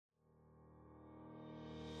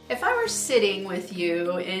If I were sitting with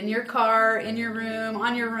you in your car, in your room,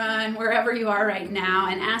 on your run, wherever you are right now,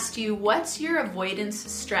 and asked you, what's your avoidance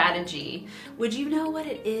strategy? Would you know what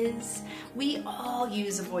it is? We all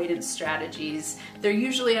use avoidance strategies. They're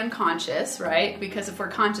usually unconscious, right? Because if we're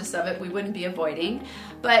conscious of it, we wouldn't be avoiding.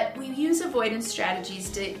 But we use avoidance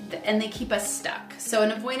strategies and they keep us stuck. So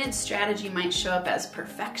an avoidance strategy might show up as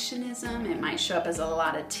perfectionism. It might show up as a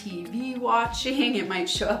lot of TV watching. It might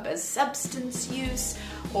show up as substance use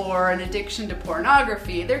or an addiction to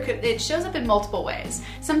pornography. It shows up in multiple ways.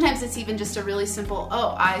 Sometimes it's even just a really simple,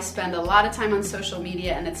 I spend a lot of time on social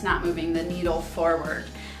media and it's not moving the needle forward.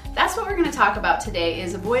 That's what we're going to talk about today,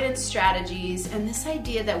 is avoidance strategies and this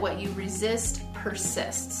idea that what you resist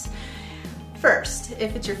persists. First,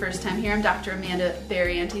 if it's your first time here, I'm Dr. Amanda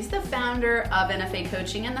Barrientos, the founder of NFA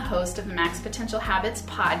Coaching and the host of the Max Potential Habits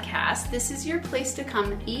podcast. This is your place to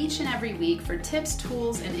come each and every week for tips,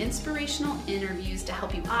 tools, and inspirational interviews to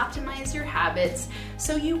help you optimize your habits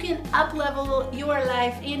so you can up-level your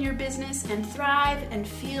life and your business and thrive and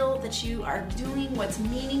feel that you are doing what's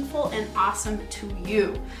meaningful and awesome to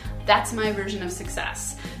you. That's my version of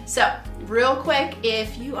success. So, real quick,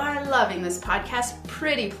 if you are loving this podcast,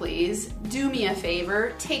 pretty please do me a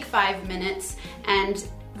favor, take 5 minutes and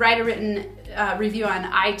write a written review on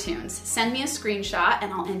iTunes. Send me a screenshot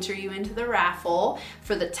and I'll enter you into the raffle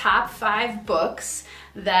for the top 5 books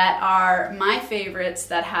that are my favorites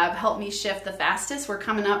that have helped me shift the fastest. We're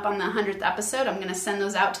coming up on the 100th episode. I'm going to send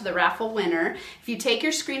those out to the raffle winner. If you take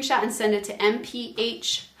your screenshot and send it to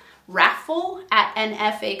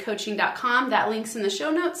mphraffle@nfacoaching.com, that link's in the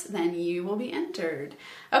show notes, then you will be entered.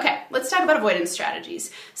 Okay, let's talk about avoidance strategies.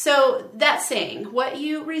 So that saying, what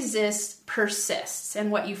you resist persists and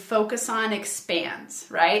what you focus on expands,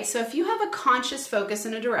 right? So if you have a conscious focus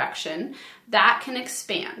in a direction, that can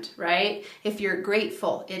expand, right? If you're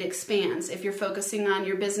grateful, it expands. If you're focusing on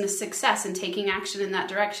your business success and taking action in that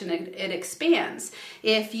direction, it expands.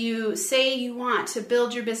 If you say you want to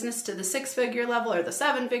build your business to the 6-figure level or the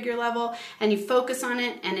 7-figure level and you focus on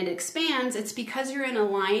it and it expands, it's because you're in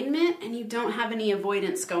alignment and you don't have any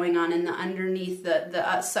avoidance going on in the underneath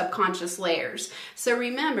the subconscious layers. So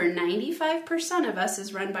remember, 95% of us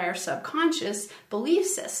is run by our subconscious belief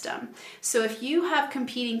system. So if you have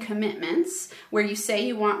competing commitments where you say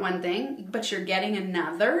you want one thing, but you're getting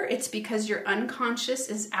another, it's because your unconscious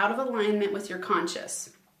is out of alignment with your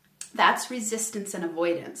conscious. That's resistance and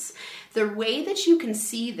avoidance. The way that you can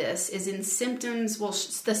see this is in symptoms.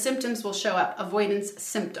 The symptoms will show up, avoidance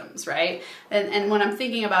symptoms, right? And what I'm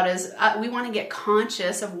thinking about is we want to get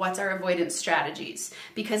conscious of what's our avoidance strategies,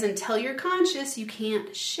 because until you're conscious, you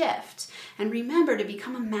can't shift. And remember, to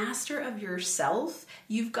become a master of yourself,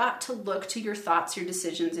 you've got to look to your thoughts, your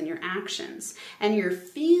decisions, and your actions. And your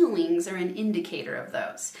feelings are an indicator of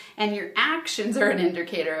those. And your actions are an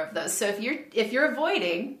indicator of those. So if you're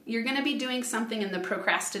avoiding, you're going to be doing something in the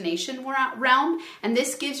procrastination realm, and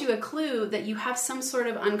this gives you a clue that you have some sort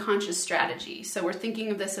of unconscious strategy. So we're thinking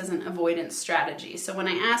of this as an avoidance strategy. So when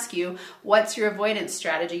I ask you, what's your avoidance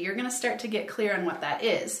strategy, you're going to start to get clear on what that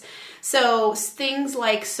is. So things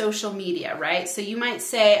like social media, right? So you might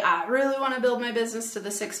say, I really want to build my business to the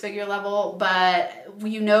 6-figure level, but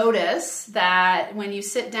you notice that when you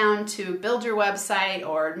sit down to build your website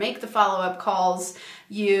or make the follow-up calls,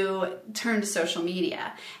 you turn to social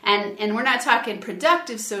media. And we're not talking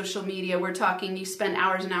productive social media. We're talking you spend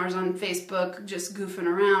hours and hours on Facebook just goofing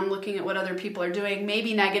around, looking at what other people are doing,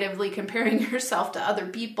 maybe negatively comparing yourself to other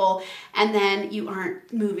people, and then you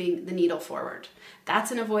aren't moving the needle forward.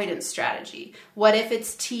 That's an avoidance strategy. What if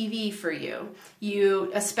it's TV for you?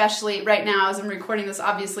 You, especially right now as I'm recording this,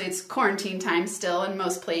 obviously it's quarantine time still in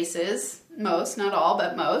most places. Most, not all,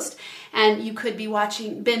 but most. And you could be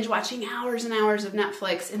binge watching hours and hours of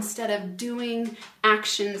Netflix instead of doing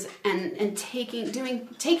actions and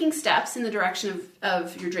taking steps in the direction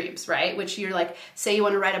of your dreams, right? Which you're like, say you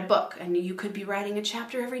want to write a book and you could be writing a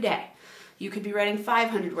chapter every day. You could be writing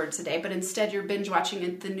 500 words a day, but instead you're binge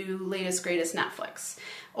watching the new latest, greatest Netflix.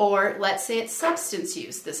 Or let's say it's substance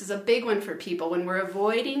use. This is a big one for people. When we're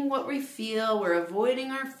avoiding what we feel, we're avoiding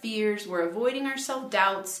our fears, we're avoiding our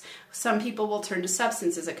self-doubts, some people will turn to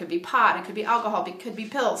substances. It could be pot, it could be alcohol, it could be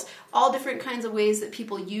pills. All different kinds of ways that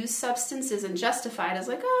people use substances and justify it as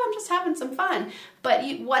like, I'm just having some fun. But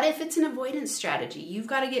what if it's an avoidance strategy? You've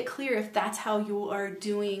got to get clear if that's how you are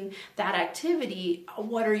doing that activity.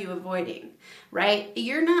 What are you avoiding? right?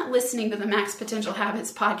 You're not listening to the Max Potential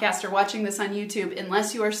Habits podcast or watching this on YouTube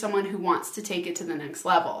unless you are someone who wants to take it to the next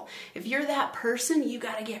level. If you're that person, you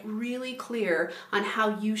got to get really clear on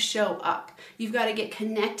how you show up. You've got to get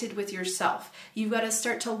connected with yourself. You've got to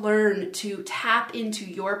start to learn to tap into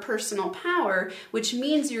your personal power, which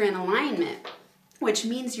means you're in alignment, which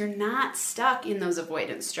means you're not stuck in those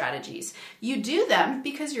avoidance strategies. You do them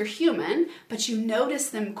because you're human, but you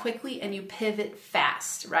notice them quickly and you pivot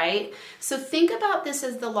fast, right? So think about this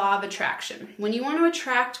as the law of attraction. When you want to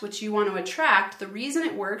attract what you want to attract, the reason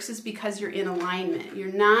it works is because you're in alignment.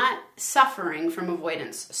 You're not suffering from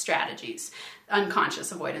avoidance strategies,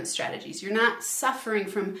 unconscious avoidance strategies. You're not suffering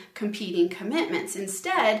from competing commitments.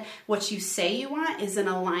 Instead, what you say you want is in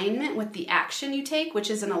alignment with the action you take, which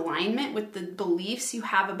is in alignment with the beliefs you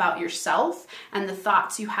have about yourself and the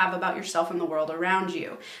thoughts you have about yourself and the world around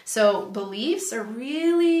you. So beliefs are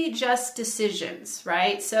really just decisions,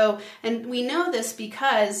 right? So, and we know this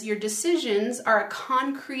because your decisions are a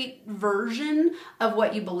concrete version of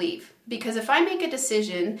what you believe. Because if I make a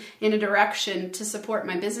decision in a direction to support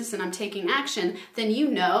my business and I'm taking action, then you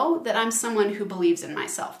know that I'm someone who believes in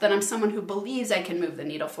myself, that I'm someone who believes I can move the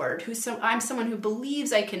needle forward, I'm someone who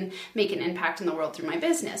believes I can make an impact in the world through my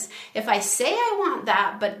business. If I say I want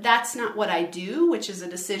that, but that's not what I do, which is a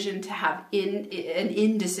decision to have an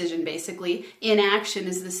indecision basically. Inaction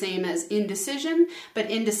is the same as indecision, but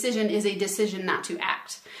indecision is a decision not to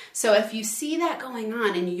act. So if you see that going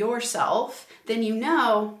on in yourself, then you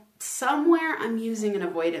know somewhere I'm using an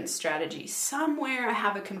avoidance strategy. Somewhere I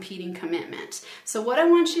have a competing commitment. So what I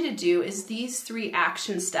want you to do is these 3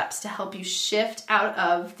 action steps to help you shift out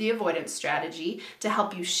of the avoidance strategy, to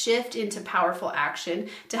help you shift into powerful action,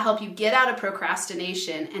 to help you get out of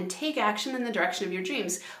procrastination and take action in the direction of your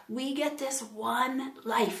dreams. We get this one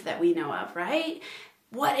life that we know of, right?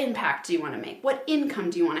 What impact do you want to make? What income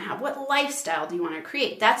do you want to have? What lifestyle do you want to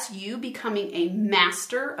create? That's you becoming a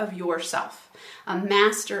master of yourself, a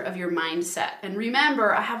master of your mindset. And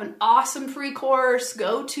remember, I have an awesome free course.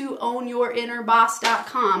 Go to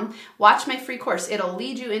ownyourinnerboss.com. Watch my free course. It'll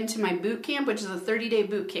lead you into my boot camp, which is a 30-day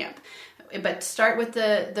boot camp. But start with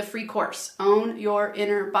the free course,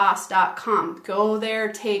 ownyourinnerboss.com. Go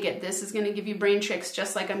there, take it. This is going to give you brain tricks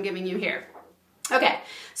just like I'm giving you here. Okay,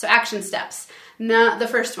 so action steps. Now, the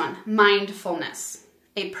first one, mindfulness.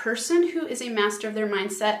 A person who is a master of their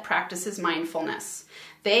mindset practices mindfulness.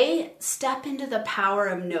 They step into the power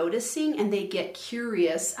of noticing and they get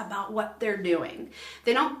curious about what they're doing.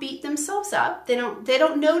 They don't beat themselves up. They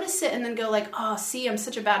don't notice it and then go like, oh, see, I'm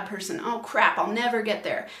such a bad person. Oh, crap, I'll never get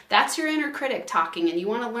there. That's your inner critic talking, and you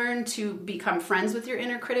want to learn to become friends with your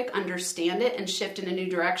inner critic, understand it, and shift in a new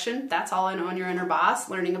direction. That's all in Own Your Inner Boss,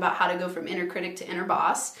 learning about how to go from inner critic to inner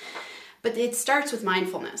boss. But it starts with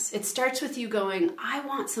mindfulness. It starts with you going, I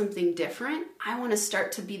want something different. I want to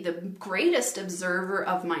start to be the greatest observer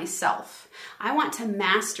of myself. I want to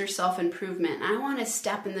master self-improvement. I want to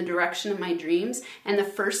step in the direction of my dreams. And the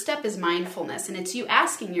first step is mindfulness. And it's you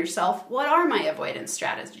asking yourself, what are my avoidance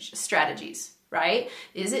strategies? Right?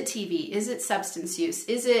 Is it TV? Is it substance use?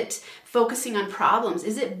 Is it focusing on problems?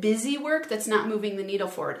 Is it busy work that's not moving the needle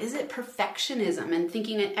forward? Is it perfectionism and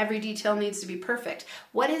thinking that every detail needs to be perfect?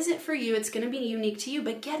 What is it for you? It's going to be unique to you,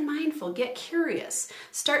 but get mindful, get curious.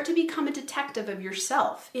 Start to become a detective of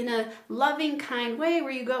yourself in a loving, kind way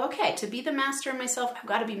where you go, okay, to be the master of myself, I've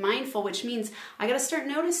got to be mindful, which means I got to start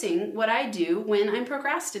noticing what I do when I'm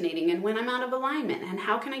procrastinating and when I'm out of alignment, and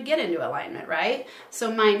how can I get into alignment, right?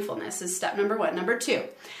 So mindfulness is step number 1. Number 2,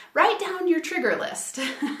 write down your trigger list.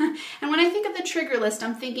 And when I think of the trigger list,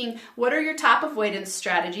 I'm thinking, what are your top avoidance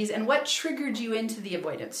strategies and what triggered you into the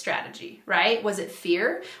avoidance strategy, right? Was it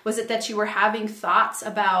fear? Was it that you were having thoughts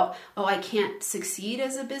about, oh, I can't succeed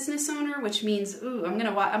as a business owner, which means, ooh, I'm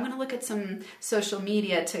going to look at some social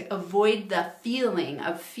media to avoid the feeling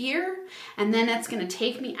of fear, and then that's going to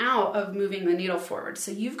take me out of moving the needle forward.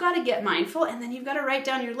 So you've got to get mindful, and then you've got to write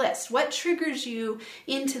down your list. What triggers you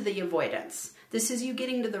into the avoidance? This is you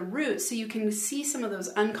getting to the root so you can see some of those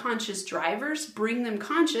unconscious drivers, bring them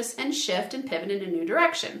conscious, and shift and pivot in a new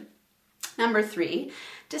direction. Number 3,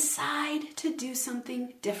 decide to do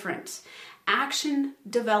something different. Action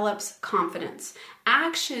develops confidence.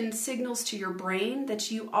 Action signals to your brain that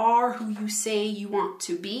you are who you say you want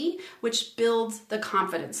to be, which builds the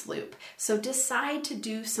confidence loop. So decide to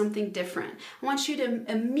do something different. I want you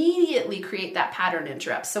to immediately create that pattern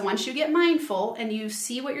interrupt. So once you get mindful and you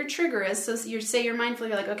see what your trigger is, so you say you're mindful,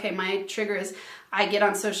 you're like, okay, my trigger is, I get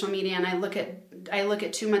on social media and I look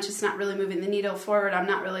at too much, it's not really moving the needle forward.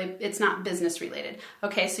 It's not business related.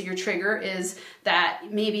 Okay, so your trigger is that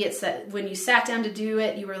maybe it's that when you sat down to do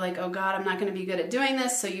it, you were like, oh God, I'm not going to be good at doing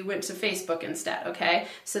this. So you went to Facebook instead. Okay,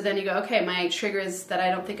 so then you go, okay, my trigger is that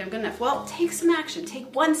I don't think I'm good enough. Well, take some action.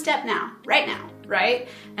 Take one step now, right now, right?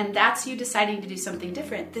 And that's you deciding to do something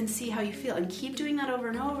different. Then see how you feel and keep doing that over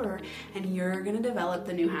and over, and you're going to develop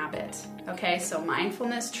the new habit. Okay, so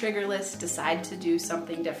mindfulness, trigger list, decide to do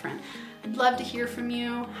something different. I'd love to hear from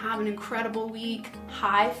you. Have an incredible week.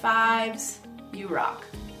 High fives. You rock.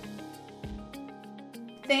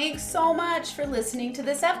 Thanks so much for listening to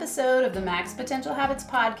this episode of the Max Potential Habits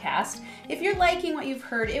podcast. If you're liking what you've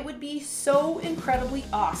heard, it would be so incredibly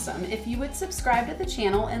awesome if you would subscribe to the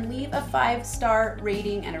channel and leave a 5-star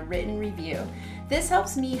rating and a written review. This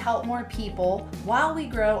helps me help more people while we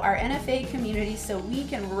grow our NFA community so we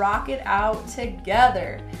can rock it out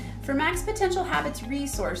together. For Max Potential Habits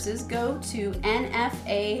resources, go to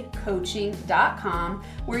nfacoaching.com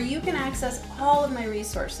where you can access all of my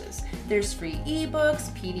resources. There's free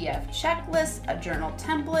ebooks, PDF checklists, a journal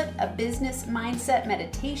template, a business mindset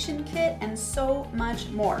meditation kit, and so much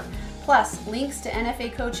more. Plus, links to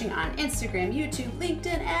NFA coaching on Instagram, YouTube,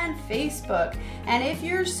 LinkedIn, and Facebook. And if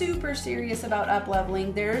you're super serious about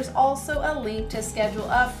up-leveling, there's also a link to schedule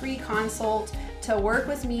a free consult to work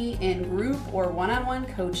with me in group or one-on-one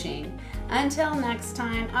coaching. Until next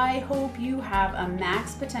time, I hope you have a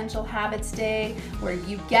Max Potential Habits Day where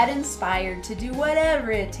you get inspired to do whatever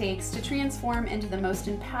it takes to transform into the most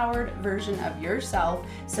empowered version of yourself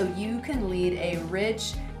so you can lead a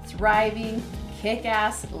rich, thriving,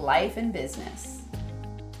 kick-ass life and business.